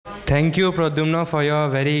Thank you, Pradyumna, for your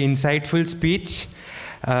very insightful speech.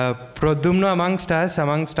 Pradyumna amongst us,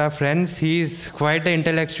 amongst our friends, he is quite an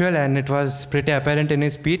intellectual and it was pretty apparent in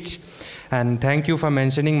his speech. And thank you for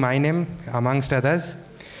mentioning my name amongst others.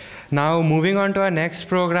 Now moving on to our next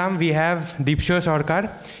program, we have Dibsiyo Sarkar.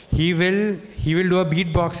 He will do a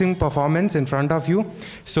beatboxing performance in front of you.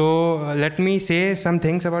 So let me say some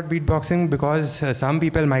things about beatboxing because some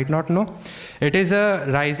people might not know. It is a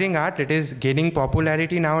rising art. It is gaining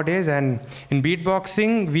popularity nowadays, and in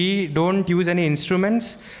beatboxing we don't use any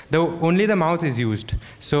instruments. Only the mouth is used.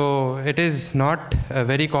 So it is not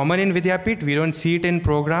very common in Vidyapith. We don't see it in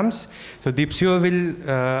programs. So Dibsiyo will,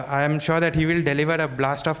 I am sure that he will deliver a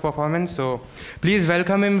blast of performance. So please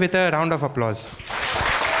welcome him with a round of applause.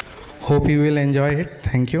 Hope you will enjoy it.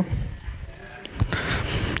 Thank you.